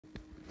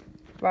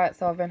Right,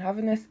 so I've been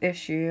having this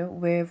issue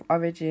with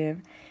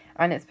Origin,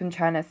 and it's been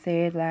trying to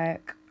say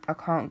like I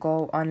can't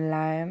go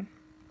online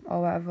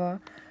or whatever.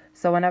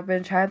 So when I've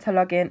been trying to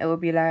log in, it will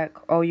be like,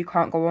 oh, you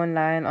can't go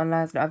online,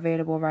 online's not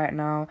available right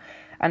now.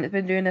 And it's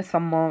been doing this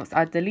for months.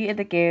 I deleted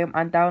the game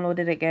and downloaded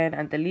it again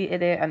and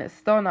deleted it, and it's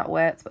still not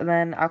worked. But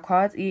then I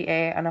called EA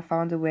and I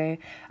found a way,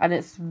 and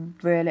it's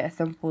really a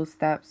simple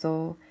step.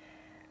 So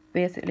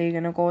basically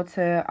you're gonna go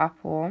to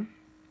Apple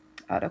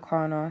at the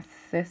corner,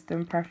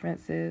 system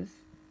preferences.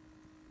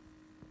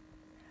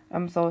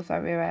 I'm so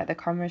sorry, right? The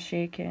camera's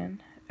shaking.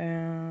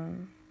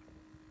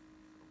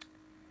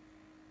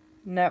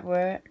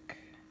 Network.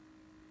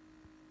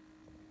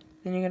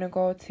 Then you're going to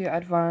go to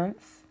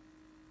advanced.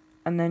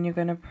 And then you're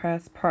going to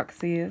press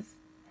proxies.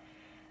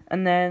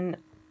 And then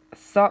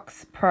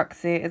socks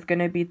proxy is going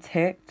to be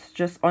ticked.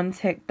 Just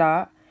untick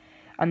that.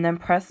 And then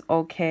press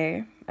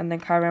OK. And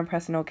then carry on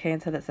pressing OK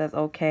until it says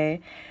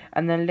OK.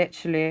 And then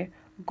literally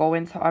go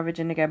into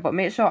Origin again, but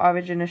make sure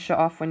Origin is shut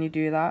off when you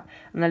do that,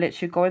 and then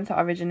literally go into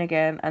Origin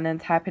again and then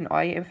type in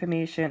all your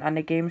information, and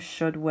the game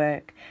should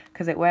work,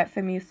 because it worked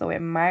for me, so it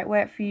might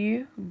work for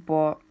you.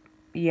 But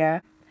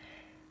yeah,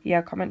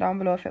 comment down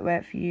below if it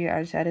worked for you,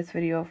 and share this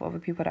video for other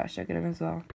people that are struggling as well.